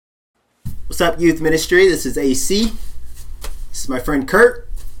What's up, Youth Ministry? This is AC. This is my friend Kurt.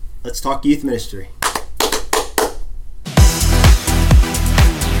 Let's talk Youth Ministry.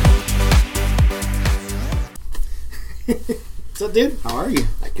 What's up, dude? How are you?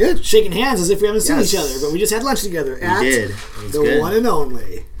 Good. Shaking hands as if we haven't seen Yes. each other, but we just had lunch together at did. It was the good. one and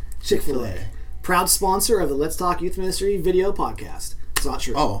only Chick-fil-A. Chick-fil-A. Proud sponsor of the Let's Talk Youth Ministry video podcast. It's not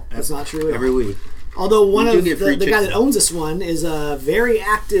true. Oh, it's not true at every all. week. Although one We do of get free the guy that Chick-fil-A. owns this one is a very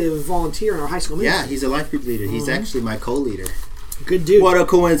active volunteer in our high school ministry. Yeah, he's a life group leader. He's actually my co-leader. Good dude. What a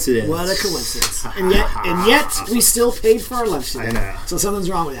coincidence. What a coincidence. And yet we still paid for our lunch today. I know. So something's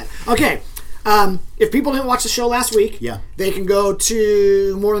wrong with that. Okay. If people didn't watch the show last week, Yeah. they can go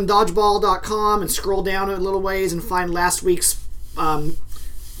to morethandodgeball.com and scroll down a little ways and find last week's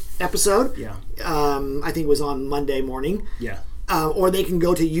episode. Yeah. I think it was on Monday morning. Yeah. Or they can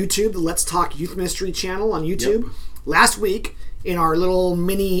go to YouTube, the Let's Talk Youth Ministry channel on YouTube. Yep. Last week, in our little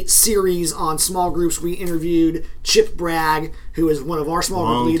mini series on small groups, we interviewed Chip Bragg, who is one of our small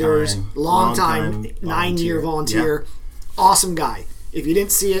group leaders, long time 9-year volunteer. Awesome guy. If you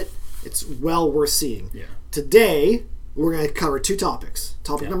didn't see it, it's well worth seeing. Yeah. Today, we're going to cover two topics.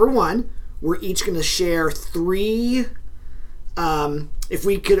 Topic number one, we're each going to share three. If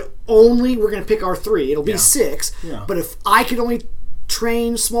we could only, we're going to pick our three. It'll be 6. Yeah. But if I could only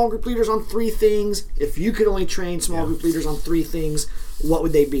train small group leaders on 3 things, if you could only train small group leaders on 3 things, what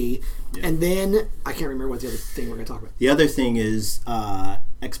would they be? Yeah. And then, I can't remember what the other thing we're going to talk about. The other thing is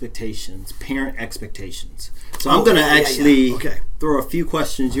expectations, parent expectations. So I'm going to actually throw a few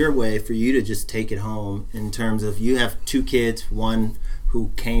questions your way for you to just take it home in terms of you have 2 kids, one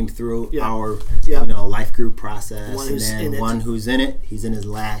who came through our life group process, One and who's then in it. one who's in it. He's in his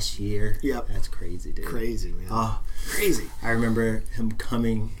last year. Yep. That's crazy, dude. Crazy, man. Oh, Crazy. I remember him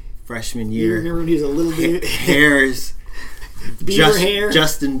coming freshman You year. remember when he was a little dude? Hairs. Bieber hair.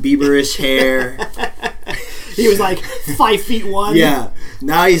 Justin Bieber-ish hair. He was like 5'1". Yeah.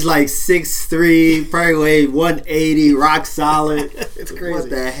 Now he's like 6'3", probably weighed 180, rock solid. It's crazy. What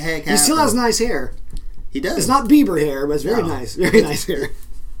the heck happened? He still has nice hair. He does. It's not Bieber hair, but it's very nice. Very nice hair.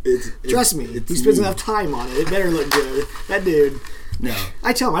 Trust me, he spends enough time on it. It better look good. That dude. No.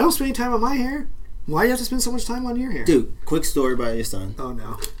 I tell him, I don't spend any time on my hair. Why do you have to spend so much time on your hair? Dude, quick story about your son. Oh,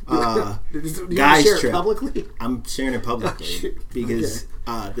 no. You Guys share trip. it publicly? I'm sharing it publicly shoot. because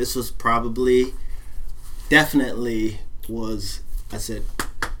this was definitely was, I said,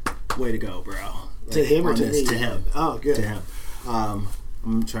 way to go, bro. Like, To him or to this, me? To him. Oh, good. To him.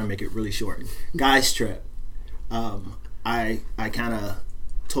 I'm trying to make it really short. Guys trip. I kind of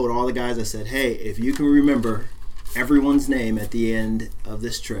told all the guys, I said, hey, if you can remember everyone's name at the end of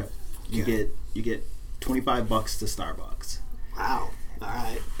this trip, you get $25 to Starbucks. Wow. All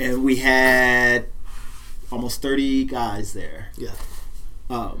right. And we had almost 30 guys there. Yeah.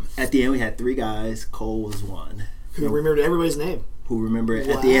 At the end, we had 3 guys. Cole was one. Who remembered everybody's name. Who remembered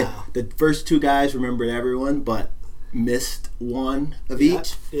at the end. The first 2 guys remembered everyone, but missed one of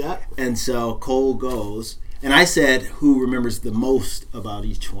each. Yeah. And so Cole goes. And I said who remembers the most about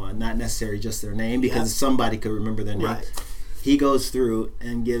each one, not necessarily just their name, because somebody could remember their name. Right. He goes through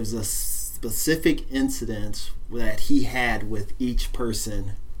and gives us specific incidents that he had with each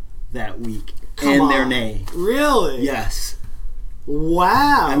person that week their name. Really? Yes.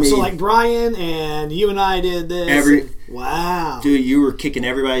 Wow. I mean, so like Brian and you and I did this. Wow. Dude, you were kicking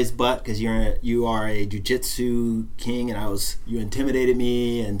everybody's butt because you are a jiu-jitsu king, and you intimidated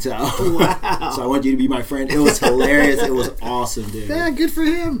me, and so so I want you to be my friend. It was hilarious. It was awesome, dude. Yeah, good for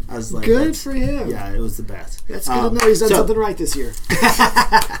him. I was like, good for him. Yeah, it was the best. That's good to know he's done something right this year.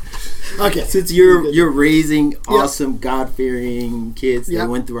 Okay. Since you're raising awesome God-fearing kids that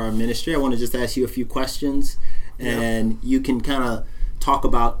went through our ministry, I want to just ask you a few questions, and you can kind of talk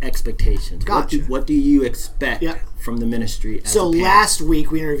about expectations. Gotcha. What do you expect from the ministry as a parent? Last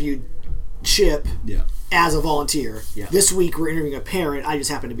week we interviewed Chip as a volunteer. Yeah. This week we're interviewing a parent. I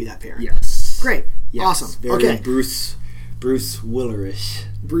just happen to be that parent. Yes. Great. Yes. Awesome. Very Bruce Willerish.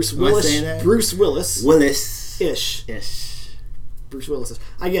 Bruce Am I Willis. saying that? Bruce Willis. Willis-ish. Bruce Willis.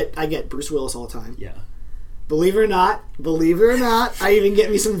 I get Bruce Willis all the time. Yeah. Believe it or not, I even get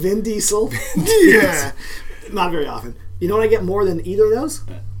me some Vin Diesel. Yeah. Not very often. You know what I get more than either of those?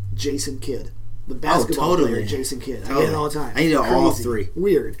 Jason Kidd. The basketball player, Jason Kidd. I get it all the time. I need all 3.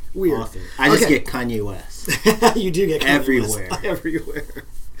 Weird. All 3. I just get Kanye West. You do get Kanye everywhere. West. Everywhere.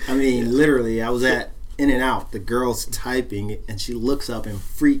 I mean, literally, I was at In-N-Out. The girl's typing, and she looks up and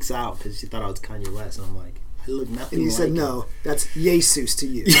freaks out because she thought I was Kanye West. And I'm like, I look nothing And you like said, him. no, that's Jesus to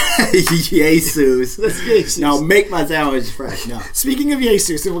you. Jesus. That's Jesus. Now make my sandwich fresh. No. Speaking of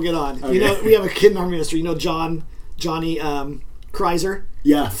Jesus, and we'll get on. Okay. You know, we have a kid in our ministry. You know Johnny Kreiser.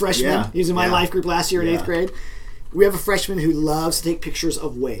 Yeah. Freshman. Yeah. He was in my life group last year in 8th grade. We have a freshman who loves to take pictures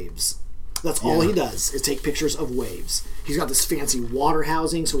of waves. That's all he does is take pictures of waves. He's got this fancy water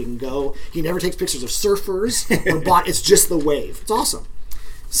housing so he can go. He never takes pictures of surfers or it's just the wave. It's awesome.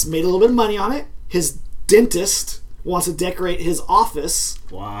 He's made a little bit of money on it. His dentist wants to decorate his office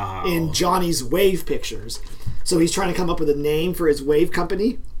in Johnny's wave pictures. So he's trying to come up with a name for his wave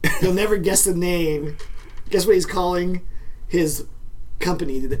company. You'll never guess the name. Guess what he's calling his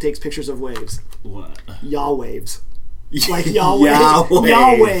company that takes pictures of waves? What? Yaw Waves. Like Yahweh.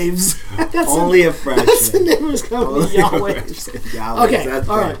 Yahwaves. Only a freshman. That's the name of his company. Yahwaves. Okay, that's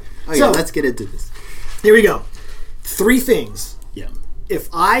all right. Okay, so let's get into this. Here we go. 3 things. Yeah. If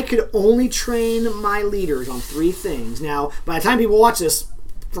I could only train my leaders on 3 things. Now, by the time people watch this,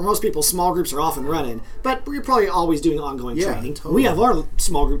 for most people, small groups are off and running. But we're probably always doing ongoing training. Totally. We have our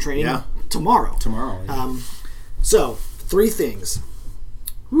small group training tomorrow. Yeah. So, 3 things.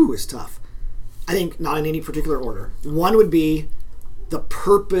 Ooh, it's tough. I think not in any particular order. One would be the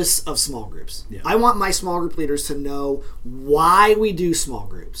purpose of small groups. Yeah. I want my small group leaders to know why we do small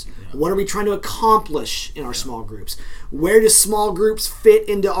groups. Yeah. What are we trying to accomplish in our small groups? Where do small groups fit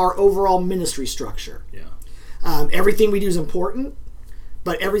into our overall ministry structure? Yeah. Everything we do is important,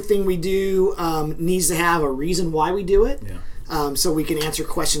 but everything we do needs to have a reason why we do it. Yeah. So we can answer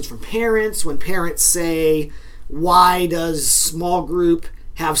questions from parents. When parents say, why does small group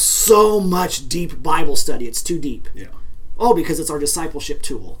have so much deep Bible study? It's too deep. Yeah. Oh, because it's our discipleship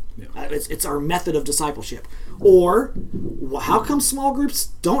tool. Yeah. It's our method of discipleship. Or, how come small groups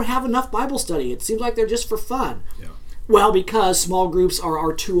don't have enough Bible study? It seems like they're just for fun. Yeah. Well, because small groups are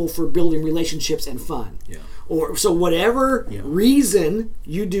our tool for building relationships and fun. Yeah. Or so whatever reason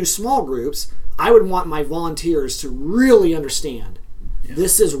you do small groups, I would want my volunteers to really understand. Yeah.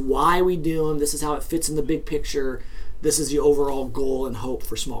 This is why we do them. This is how it fits in the big picture. This is the overall goal and hope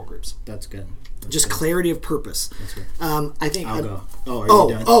for small groups. That's good. Just clarity of purpose. That's good. I think I'll go. Oh, are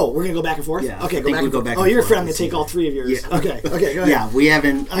you done? Oh, we're gonna go back and forth. Yeah. Okay, go back and forth. Oh, you're afraid I'm gonna take all 3 of yours. Yeah. Okay. Go ahead. Yeah, we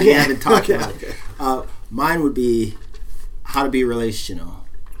haven't talked about it. Mine would be how to be relational.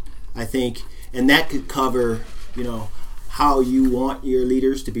 I think, and that could cover, how you want your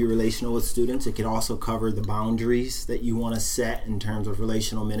leaders to be relational with students. It could also cover the boundaries that you want to set in terms of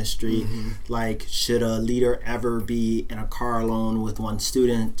relational ministry. Mm-hmm. Like, should a leader ever be in a car alone with one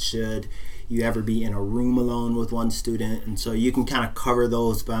student? Should you ever be in a room alone with one student? And so you can kind of cover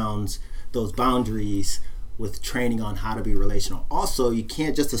those boundaries with training on how to be relational. Also, you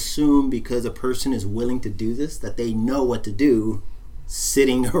can't just assume because a person is willing to do this that they know what to do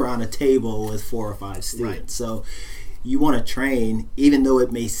sitting around a table with 4 or 5 students. Right. So you want to train, even though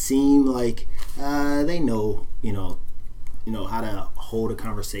it may seem like they know, how to hold a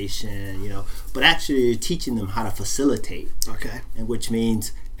conversation, but actually you're teaching them how to facilitate. Okay. And which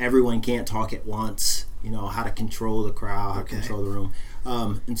means everyone can't talk at once, how to control the crowd, how to control the room.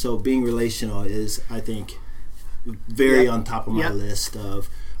 And so being relational is, I think, very on top of my list of,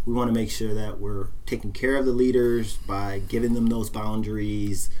 we want to make sure that we're taking care of the leaders by giving them those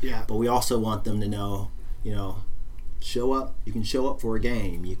boundaries. Yeah. But we also want them to know, show up. You can show up for a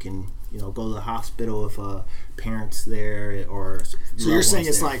game. You can, go to the hospital if a parent's there or. So you're saying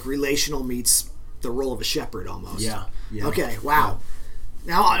it's like relational meets the role of a shepherd almost. Yeah. Okay. Wow.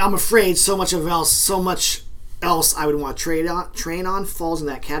 Yeah. Now I'm afraid so much else I would want to train on falls in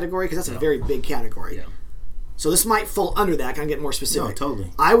that category because that's a very big category. Yeah. So this might fall under that. Can I get more specific? No,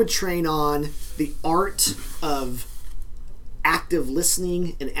 totally. I would train on the art of active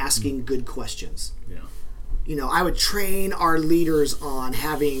listening and asking good questions. Yeah. I would train our leaders on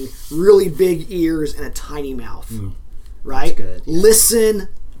having really big ears and a tiny mouth. Right? That's good. Yeah. Listen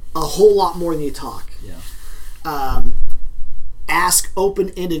a whole lot more than you talk. Yeah. Ask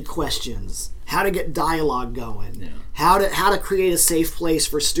open-ended questions. How to get dialogue going. Yeah. How to create a safe place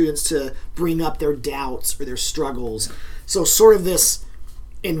for students to bring up their doubts or their struggles. Yeah. So sort of this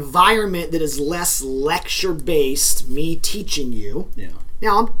environment that is less lecture-based, me teaching you. Yeah.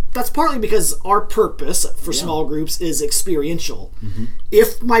 Now, that's partly because our purpose for small groups is experiential. Mm-hmm.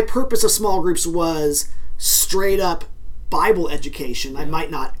 If my purpose of small groups was straight up Bible education, I might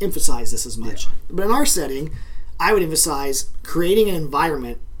not emphasize this as much. Yeah. But in our setting, I would emphasize creating an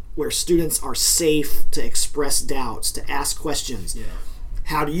environment where students are safe to express doubts, to ask questions. Yeah.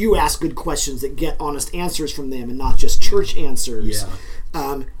 How do you ask good questions that get honest answers from them and not just church answers?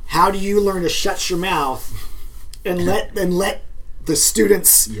 Yeah. How do you learn to shut your mouth and let the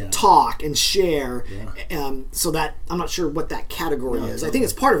students talk and share? Yeah. So that, I'm not sure what that category is. I think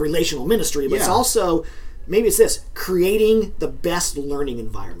it's part of relational ministry, but it's also, maybe it's this, creating the best learning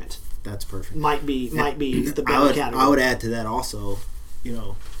environment. That's perfect. Might be the better category. I would add to that also,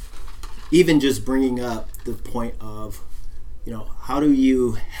 even just bringing up the point of, how do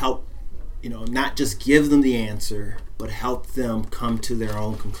you help, not just give them the answer, but help them come to their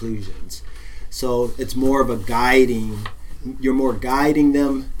own conclusions. So it's more of a guiding. You're more guiding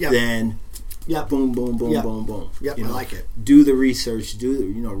them than boom, boom, boom, boom, boom. Yep, I like it. Do the research.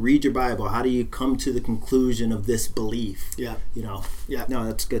 Read your Bible. How do you come to the conclusion of this belief? Yeah. No,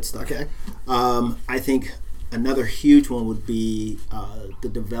 that's good stuff. Okay. I think another huge one would be the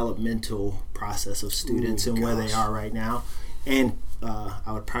developmental process of students and where they are right now. And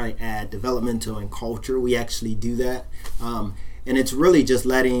I would probably add developmental and culture. We actually do that. And it's really just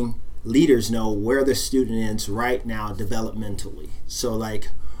letting leaders know where the student is right now developmentally. So like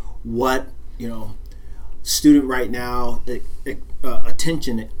what, student right now,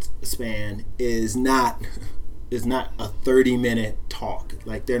 attention span is not a 30-minute talk.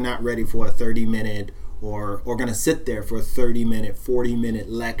 Like they're not ready for a 30-minute or going to sit there for a 30-minute, 40-minute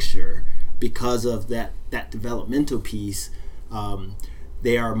lecture because of that developmental piece.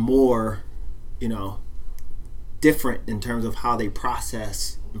 They are more, different in terms of how they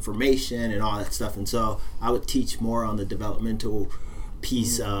process information and all that stuff. And so I would teach more on the developmental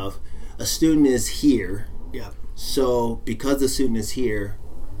piece of a student is here. Yeah. So because the student is here,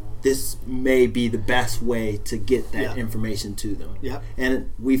 this may be the best way to get that information to them. Yeah.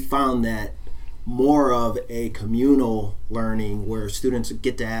 And we found that more of a communal learning where students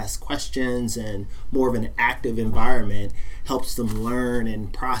get to ask questions and more of an active environment helps them learn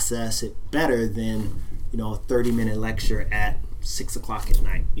and process it better than, a 30-minute lecture at 6 o'clock at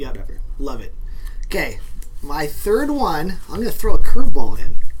night. Yeah. Whatever. Love it. Okay. My third one, I'm going to throw a curveball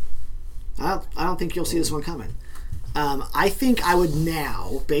in. I don't think you'll see this one coming. I think I would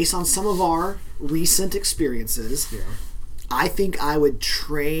now, based on some of our recent experiences, I think I would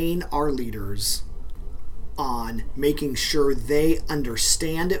train our leaders on making sure they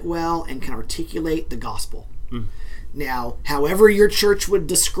understand it well and can articulate the gospel. Now, however your church would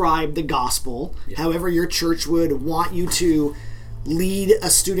describe the gospel, however your church would want you to lead a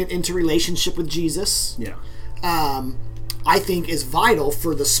student into relationship with Jesus, I think is vital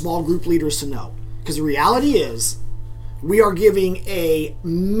for the small group leaders to know. Because the reality is, we are giving a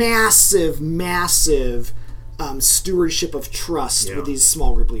massive stewardship of trust with these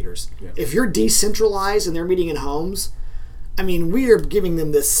small group leaders. If you're decentralized and they're meeting in homes, we are giving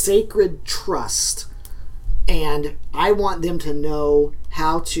them this sacred trust. And I want them to know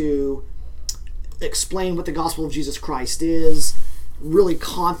how to explain what the gospel of Jesus Christ is, really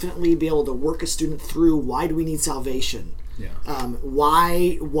confidently be able to work a student through why do we need salvation.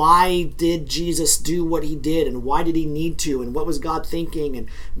 Why did Jesus do what he did, and why did he need to, and what was God thinking, and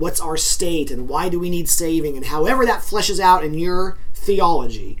what's our state, and why do we need saving, and however that fleshes out in your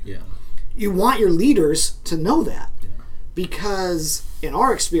theology. You want your leaders to know that, because in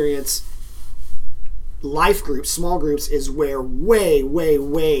our experience, life groups, small groups, is where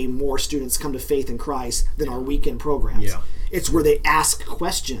way more students come to faith in Christ than our weekend programs. It's where they ask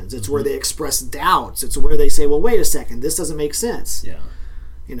questions. It's where they express doubts. It's where they say, well, wait a second, this doesn't make sense.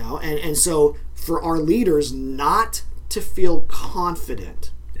 And so for our leaders not to feel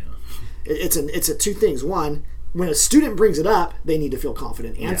confident, it's a two things. One, when a student brings it up, they need to feel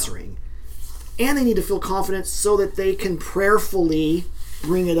confident answering. And they need to feel confident so that they can prayerfully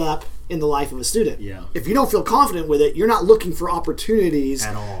bring it up in the life of a student. If you don't feel confident with it, you're not looking for opportunities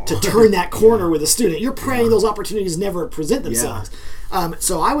to turn that corner with a student. You're praying those opportunities never present themselves.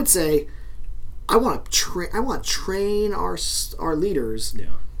 So I would say, I want to train our leaders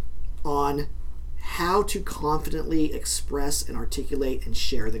on how to confidently express and articulate and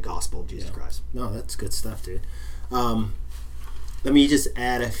share the gospel of Jesus Christ. No, that's good stuff, dude. Let me just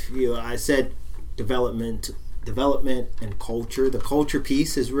add a few. I said development and culture. The culture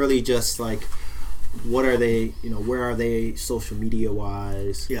piece is really just like, what are they, where are they social media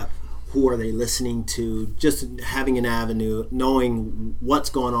wise? Who are they listening to? Just having an avenue, knowing what's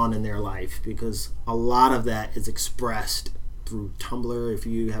going on in their life, because a lot of that is expressed through Tumblr. If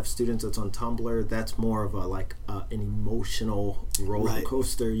you have students that's on Tumblr, that's more of an emotional roller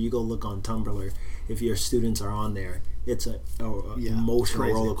coaster. You go look on Tumblr. If your students are on there, it's an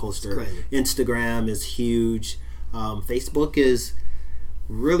emotional roller coaster. Instagram is huge. Facebook is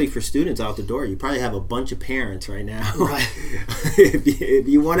really for students out the door. You probably have a bunch of parents right now. If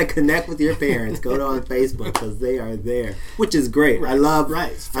you want to connect with your parents, go on Facebook, because they are there, which is great. I love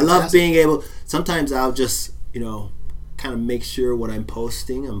being able. Sometimes I'll just kind of make sure what I'm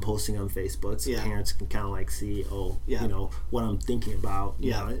posting on Facebook, so parents can kind of like see, what I'm thinking about.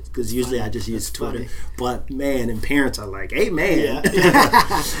 Because usually I just use Twitter. Funny. But man, and parents are like, hey man,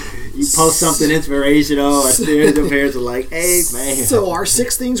 you post something inspirational, or the parents are like, hey man. So our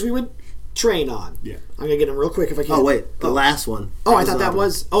 6 things we would train on. Yeah. I'm gonna get them real quick if I can. Oh wait, the last one. Oh, I thought that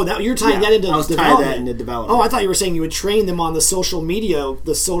was. Oh, that you're tying that into development. I was tying that into development. Oh, I thought you were saying you would train them on the social media,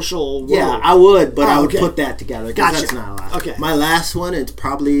 the social world. Yeah, I would, but I would put that together. Gotcha. That's not a lot. Okay. My last one, it's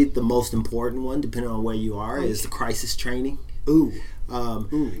probably the most important one, depending on where you are, is the crisis training. Ooh.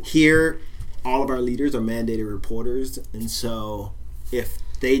 Here, all of our leaders are mandated reporters, and so if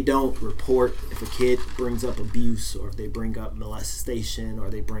they don't report, if a kid brings up abuse, or if they bring up molestation, or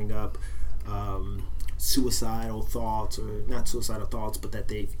they bring up suicidal thoughts, or not suicidal thoughts, but that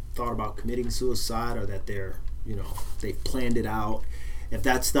they thought about committing suicide, or that they planned it out. If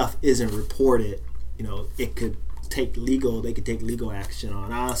that stuff isn't reported, it could take legal action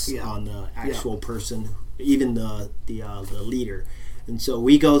on us, on the actual person, even the leader. And so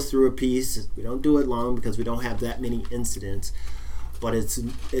we go through a piece. We don't do it long because we don't have that many incidents, but it's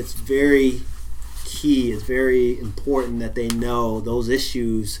very key. It's very important that they know those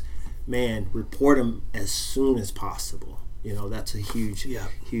issues. Man, report them as soon as possible. That's a huge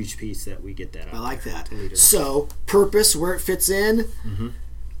piece that we get that out. I like that. So, purpose, where it fits in,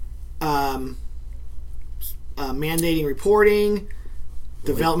 mandating reporting,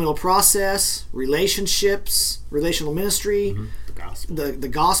 developmental process, relationships, relational ministry, the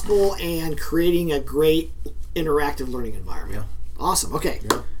gospel, and creating a great interactive learning environment. Yeah. Awesome. Okay.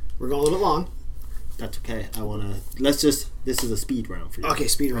 Yeah. We're going a little bit long. That's okay. This is a speed round for you. Okay,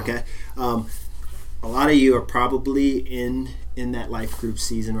 speed round. Okay. A lot of you are probably in that life group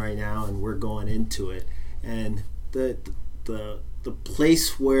season right now, and we're going into it. And the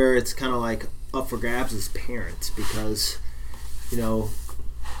place where it's kind of like up for grabs is parents, because,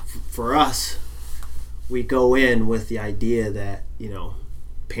 for us, we go in with the idea that,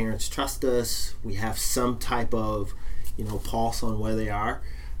 parents trust us. We have some type of, pulse on where they are.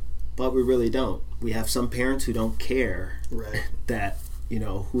 But we really don't. We have some parents who don't care that,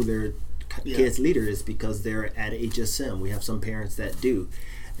 who their kid's leader is because they're at HSM. We have some parents that do.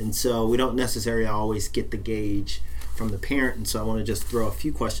 And so we don't necessarily always get the gauge from the parent. And so I want to just throw a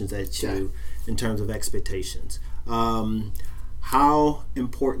few questions at you in terms of expectations. How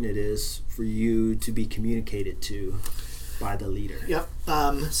important it is for you to be communicated to by the leader. Yep.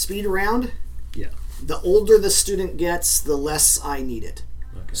 Speed round. Yeah. The older the student gets, the less I need it.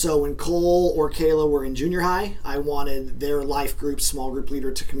 Okay. So when Cole or Kayla were in junior high, I wanted their life group, small group leader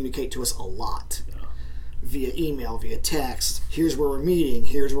to communicate to us a lot. Yeah. Via email, via text. Here's where we're meeting.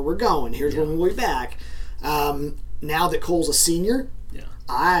 Here's where we're going. Here's when we'll be back. Now that Cole's a senior,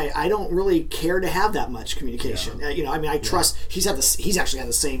 I don't really care to have that much communication. Yeah. I trust he's actually had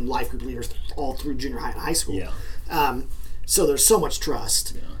the same life group leaders all through junior high and high school. Yeah. So there's so much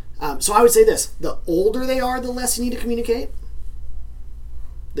trust. Yeah. So I would say this: the older they are, the less you need to communicate.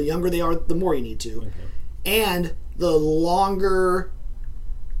 The younger they are, the more you need to. Okay. And the longer,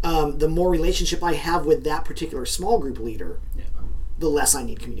 the more relationship I have with that particular small group leader, the less I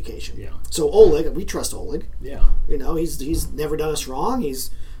need communication. Yeah. So Oleg, we trust Oleg. Yeah. He's never done us wrong.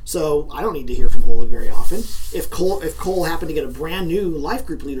 So I don't need to hear from Oleg very often. If Cole happened to get a brand new life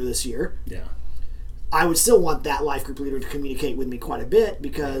group leader this year, I would still want that life group leader to communicate with me quite a bit,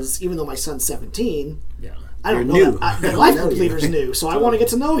 because even though my son's 17, I don't know that the life group leader's new, so I want to get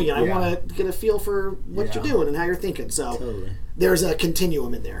to know you, and I want to get a feel for what you're doing and how you're thinking. So there's a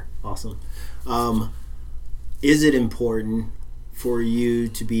continuum in there. Awesome. Is it important for you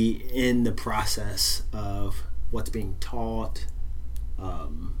to be in the process of what's being taught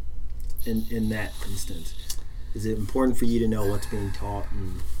in that instance? Is it important for you to know what's being taught?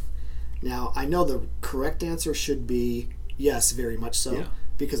 Now, I know the correct answer should be yes, very much so,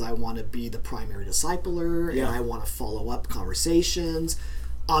 because I want to be the primary discipler and I want to follow up conversations.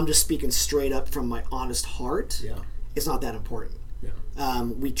 I'm just speaking straight up from my honest heart. Yeah. It's not that important. Yeah.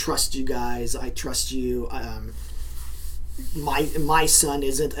 We trust you guys. I trust you. My son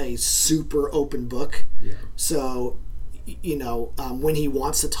isn't a super open book. Yeah. So, when he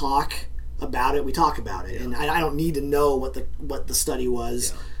wants to talk about it, we talk about it. Yeah. And I don't need to know what the study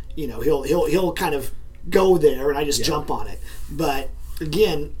was. Yeah. He'll kind of go there and I just jump on it. But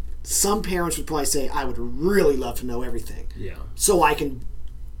again, some parents would probably say, I would really love to know everything. Yeah. So I can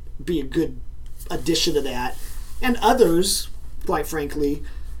be a good addition to that. And others, quite frankly,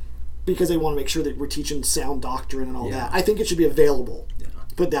 because they want to make sure that we're teaching sound doctrine and all that, I think it should be available. Yeah.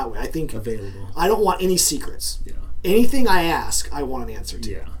 Put it that way. I think available. I don't want any secrets. Yeah. Anything I ask, I want an answer to.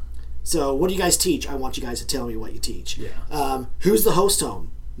 Yeah. So what do you guys teach? I want you guys to tell me what you teach. Yeah. Who's the host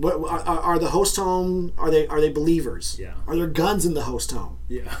home? What are the host home? Are they believers? Yeah. Are there guns in the host home?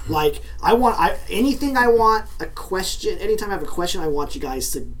 Yeah. Like anything I want a question. Anytime I have a question, I want you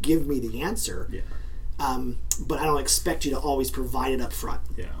guys to give me the answer. Yeah. But I don't expect you to always provide it up front.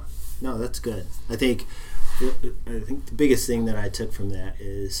 Yeah. No, that's good. I think the biggest thing that I took from that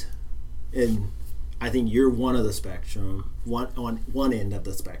is, and I think you're one of the spectrum, on one end of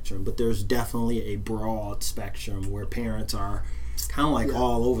the spectrum, but there's definitely a broad spectrum where parents are kind of like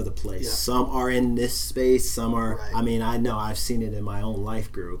all over the place. Yeah. Some are in this space, some are, right. I mean, I know I've seen it in my own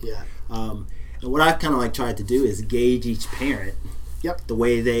life group. Yeah. And what I've kind of like tried to do is gauge each parent. Yep. The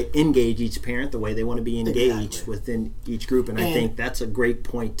way they engage each parent, the way they want to be engaged within each group. And I think that's a great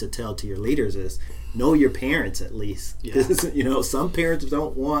point to tell to your leaders is know your parents at least. Yeah. Some parents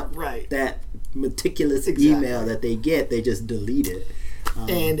don't want that meticulous email that they get. They just delete it.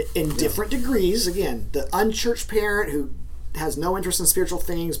 And in different degrees, again, the unchurched parent who has no interest in spiritual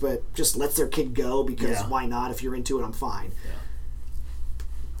things but just lets their kid go because why not? If you're into it, I'm fine. Yeah.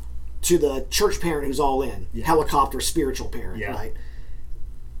 To the church parent who's all in, helicopter spiritual parent, right?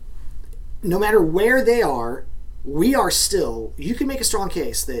 No matter where they are, we are still, you can make a strong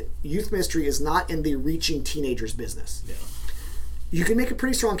case that youth ministry is not in the reaching teenagers business. Yeah. You can make a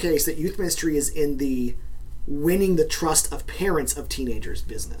pretty strong case that youth ministry is in the winning the trust of parents of teenagers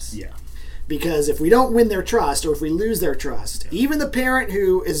business. Yeah. Because if we don't win their trust or if we lose their trust, even the parent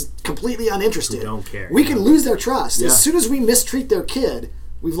who is completely uninterested, who don't care, we can lose their trust. Yeah. As soon as we mistreat their kid,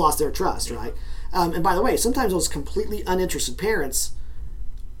 we've lost their trust, right? And by the way, sometimes those completely uninterested parents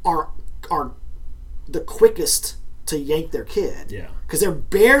are the quickest to yank their kid. Yeah. Because they're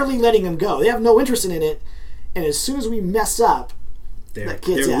barely letting them go. They have no interest in it. And as soon as we mess up, that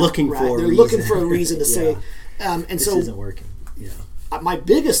kid's they're out, looking right? for a they're reason. looking for a reason to say. And this so isn't working. Yeah. My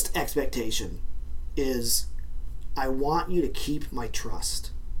biggest expectation is I want you to keep my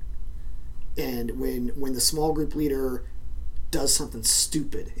trust. And when the small group leader does something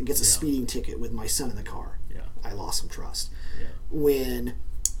stupid and gets a speeding ticket with my son in the car, I lost some trust. Yeah. When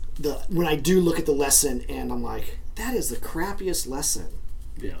I do look at the lesson and I'm like, that is the crappiest lesson.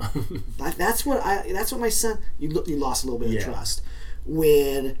 Yeah. that's what my son, you lost a little bit of trust.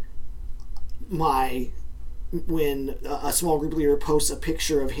 When a small group leader posts a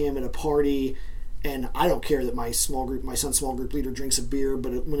picture of him at a party, and I don't care that my son's small group leader drinks a beer,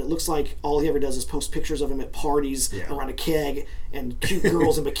 but when it looks like all he ever does is post pictures of him at parties around a keg and cute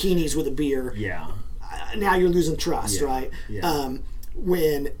girls in bikinis with a beer, now you're losing trust, right? Yeah.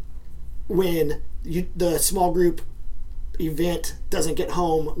 When the small group event doesn't get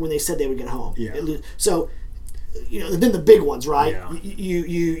home when they said they would get home. Yeah. So, then the big ones, right? Yeah.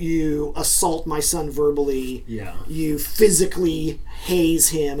 You assault my son verbally. Yeah. You physically haze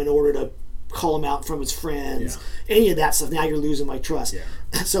him in order to call him out from his friends. Yeah. Any of that stuff. Now you're losing my trust. Yeah.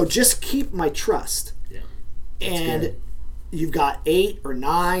 So just keep my trust. Yeah. And good. You've got 8 or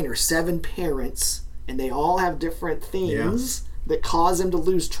 9 or 7 parents, and they all have different things that cause them to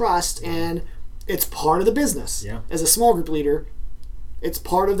lose trust, and it's part of the business. Yeah. As a small group leader, it's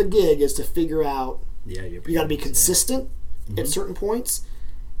part of the gig is to figure out. You got to be consistent at certain points,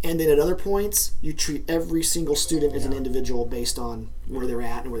 and then at other points, you treat every single student as an individual based on where they're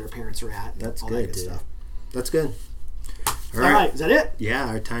at and where their parents are at. That's all good, that good stuff. That's good. All right. Is that it? Yeah,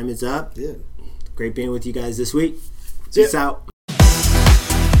 our time is up. Good. Great being with you guys this week. See Peace out.